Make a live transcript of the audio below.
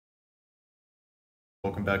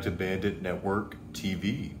Welcome back to Bandit Network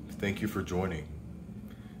TV. Thank you for joining.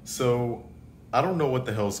 So, I don't know what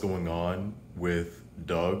the hell's going on with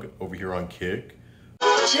Doug over here on Kick.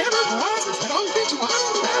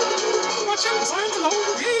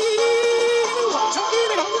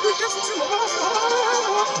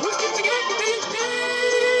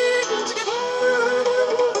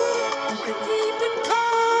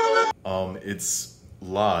 It's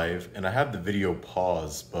live, and I have the video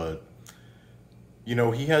paused, but you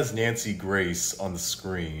know, he has Nancy Grace on the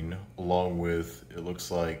screen, along with, it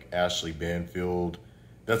looks like, Ashley Banfield.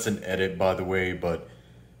 That's an edit, by the way, but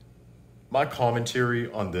my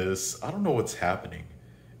commentary on this, I don't know what's happening.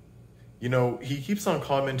 You know, he keeps on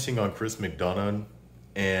commenting on Chris McDonough,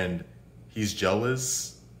 and he's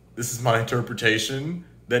jealous. This is my interpretation,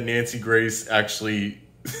 that Nancy Grace actually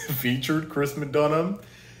featured Chris McDonough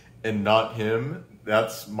and not him.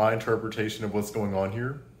 That's my interpretation of what's going on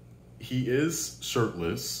here. He is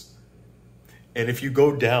shirtless, and if you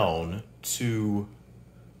go down to,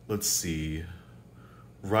 let's see,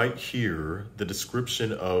 right here, the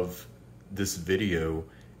description of this video,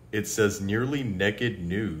 it says nearly naked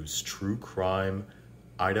news, true crime,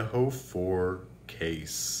 Idaho 4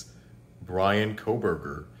 case, Brian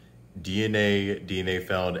Koberger, DNA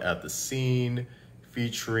found at the scene,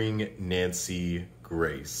 featuring Nancy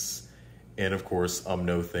Grace. And of course,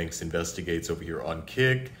 No Thanks investigates over here on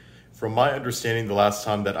Kick. From my understanding, the last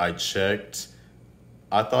time that I checked,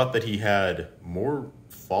 I thought that he had more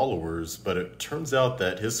followers, but it turns out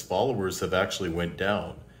that his followers have actually went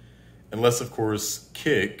down. Unless, of course,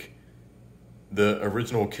 Kick, the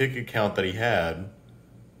original Kick account that he had,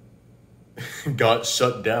 got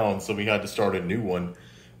shut down, so we had to start a new one.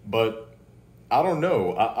 But I don't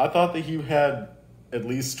know. I thought that he had at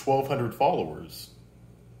least 1,200 followers.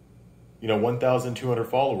 You know, 1,200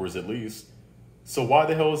 followers at least. So why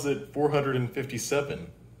the hell is it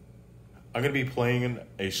 457? I'm going to be playing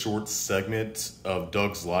a short segment of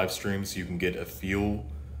Doug's live stream so you can get a feel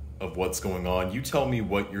of what's going on. You tell me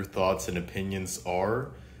what your thoughts and opinions are.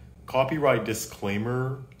 Copyright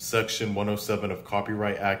disclaimer, Section 107 of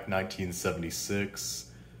Copyright Act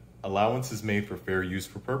 1976. Allowance is made for fair use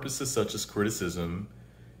for purposes such as criticism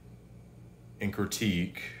and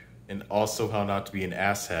critique, and also how not to be an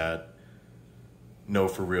asshat. No,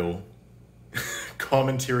 for real.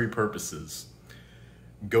 Commentary purposes.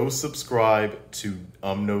 Go subscribe to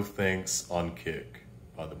No Thanks on Kick,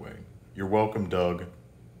 by the way. You're welcome, Doug.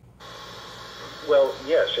 Well,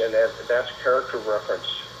 yes, and that's character reference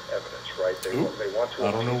evidence, right? They want to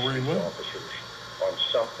I don't know where he went. Officers on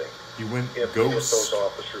something. He went if those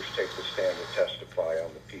officers take the stand and testify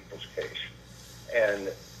on the people's case. And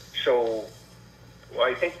so, well,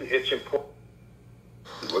 I think it's important.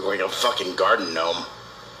 You look like a fucking garden gnome.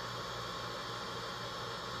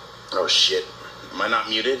 Oh shit. Am I not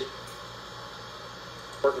muted?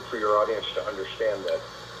 Important for your audience to understand that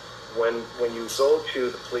when you go to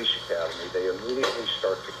the police academy, they immediately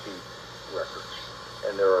start to keep records.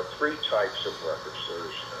 And there are three types of records.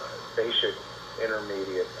 There's basic,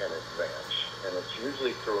 intermediate, and advanced. And it's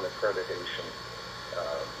usually through an accreditation,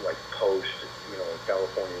 like Post, you know, in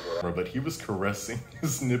California. Where but he was caressing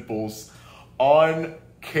his nipples on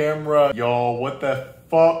camera. Y'all, what the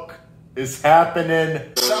fuck is happening?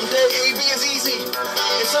 Someday AB is easy,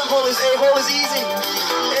 and some hole is A-hole is easy.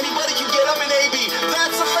 Anybody can get up in AB,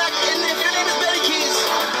 that's a fact. And if your name is Betty Keys,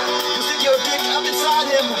 you stick your dick up inside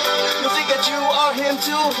him. You think that you are him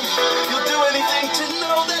too. You'll do anything to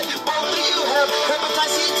know that both of you have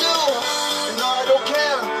hepatitis C too. And no, I don't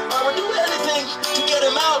care, I would do anything to get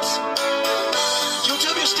him out.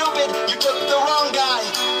 YouTube, you're stupid, you took the wrong guy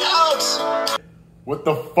out. What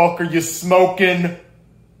the fuck are you smoking?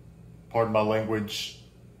 Pardon my language.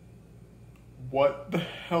 What the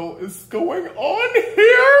hell is going on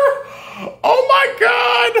here? Oh my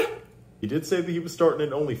god! He did say that he was starting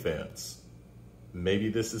an OnlyFans. Maybe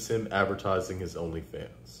this is him advertising his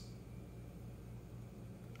OnlyFans.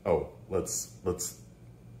 Oh, let's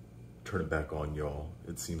turn it back on, y'all.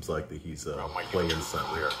 It seems like that he's playing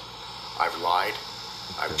something. I've lied,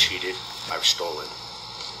 I've cheated, I've stolen.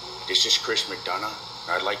 This is Chris McDonough,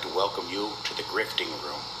 and I'd like to welcome you to the grifting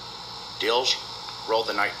room. Dills, roll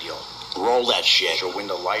the night deal. Roll that shit. So when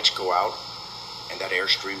the lights go out and that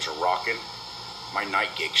Airstreams are rocking, my night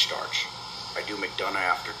gig starts. I do McDonough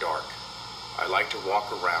after dark. I like to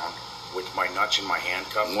walk around with my nuts in my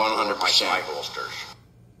handcuffs 100% my spy holsters.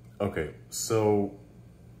 Okay, so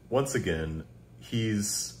once again,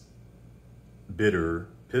 he's bitter,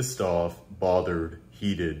 pissed off, bothered,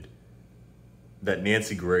 heated that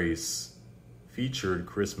Nancy Grace featured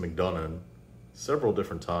Chris McDonough several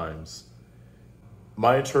different times.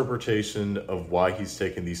 My interpretation of why he's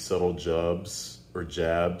taking these subtle jabs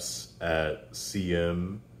at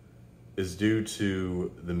CM is due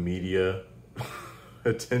to the media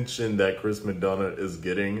attention that Chris McDonough is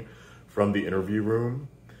getting from the interview room.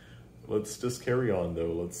 Let's just carry on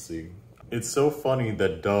though. Let's see. It's so funny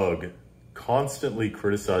that Doug constantly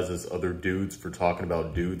criticizes other dudes for talking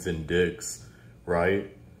about dudes and dicks,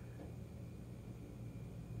 right?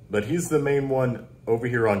 But he's the main one over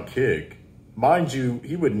here on Kick. Mind you,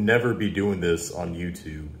 he would never be doing this on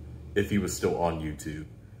YouTube if he was still on YouTube.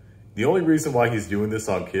 The only reason why he's doing this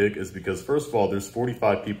on Kick is because, first of all, there's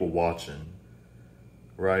 45 people watching,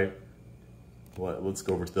 right? Let's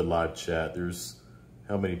go over to the live chat. There's,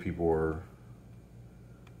 how many people are,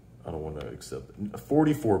 I don't want to accept it.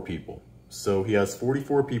 44 people. So he has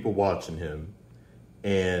 44 people watching him.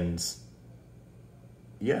 And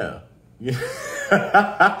yeah.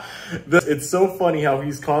 It's so funny how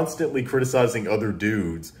he's constantly criticizing other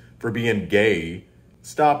dudes for being gay.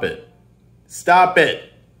 Stop it. Stop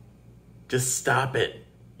it. Just stop it.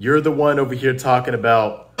 You're the one over here talking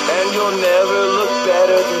about. And you'll never look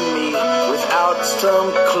better than me without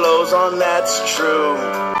some clothes on, that's true.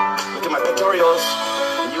 Look at my pectorials.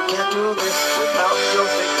 You can't do this without your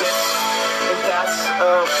big tits. And that's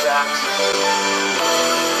a fact.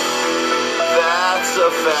 That's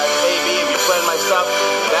a fact. Baby, if you playing my stuff,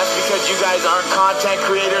 that's because you guys aren't content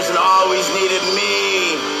creators and always needed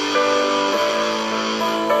me.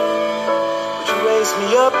 Would you raise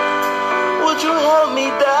me up? Would you hold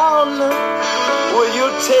me down? Will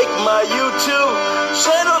you take my YouTube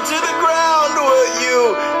channel to the ground? Will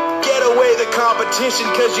you get away the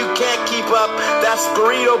competition because you can't keep up? That's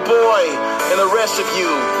Burrito Boy and the rest of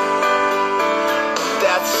you.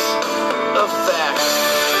 That's a fact.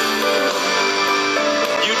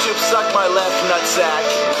 YouTube suck my left nutsack.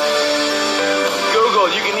 Google,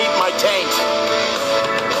 you can eat my taint.